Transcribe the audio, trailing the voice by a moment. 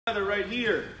Right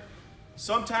here.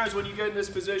 Sometimes when you get in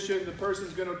this position, the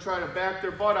person's going to try to back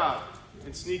their butt out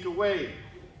and sneak away.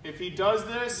 If he does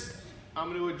this,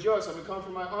 I'm going to adjust. I'm going to come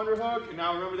from my underhook, and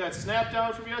now remember that snap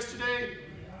down from yesterday?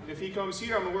 If he comes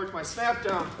here, I'm going to work my snap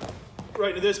down right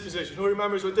into this position. Who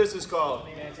remembers what this is called?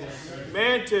 Mantis.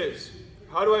 Mantis.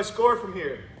 How do I score from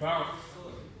here? Bounce.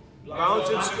 Bounce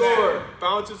and score.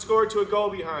 Bounce and score to a go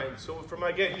behind. So from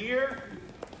I get here,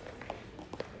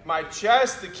 my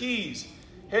chest, the keys.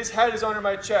 His head is under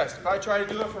my chest. If I try to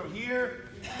do it from here,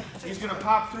 he's going to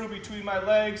pop through between my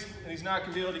legs, and he's not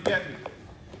going to be able to get me.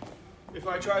 If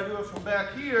I try to do it from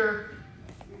back here,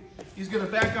 he's going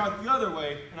to back out the other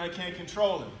way, and I can't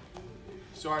control him.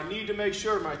 So I need to make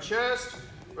sure my chest,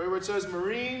 right where it says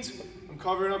Marines, I'm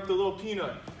covering up the little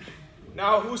peanut.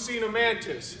 Now, who's seen a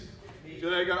Mantis? Do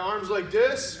they got arms like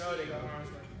this? No, they got arms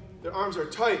like Their arms are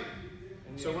tight.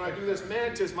 So when I do this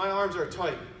Mantis, my arms are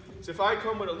tight. So if I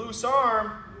come with a loose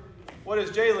arm, what has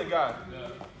Jalen got?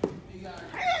 He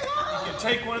can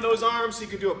take one of those arms, he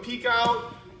can do a peek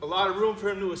out, a lot of room for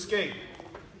him to escape.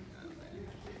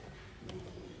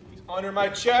 He's under my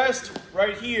chest,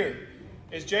 right here.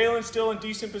 Is Jalen still in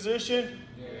decent position?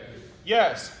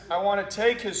 Yes. I want to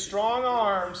take his strong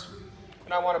arms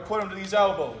and I want to put them to these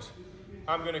elbows.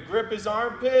 I'm going to grip his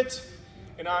armpits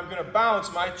and I'm going to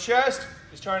bounce. My chest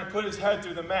is trying to put his head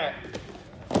through the mat.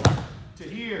 To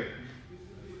here.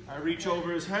 I reach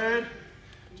over his head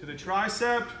to the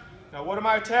tricep. Now what am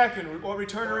I attacking? What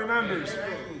returner remembers?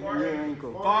 Near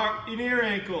ankle. Near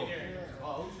ankle.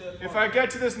 If I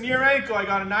get to this near ankle, I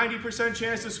got a 90%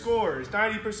 chance to score. Is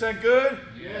 90% good?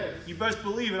 Yes. You best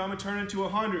believe it. I'm going to turn it into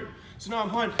 100. So now I'm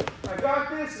hunting. I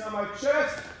got this on my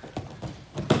chest.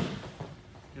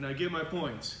 And I get my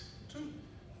points.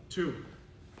 2.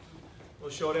 We'll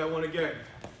show that one again.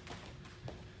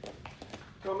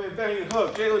 Come in, bang and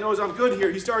hook. Jalen knows I'm good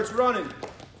here. He starts running.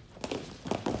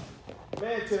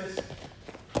 Mantis.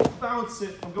 Bounce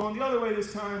it. I'm going the other way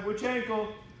this time. Which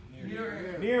ankle? Near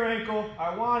ankle. Near ankle.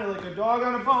 I want it like a dog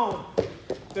on a bone.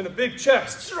 Then a big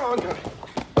chest. Strong guy.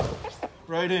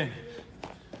 Right in.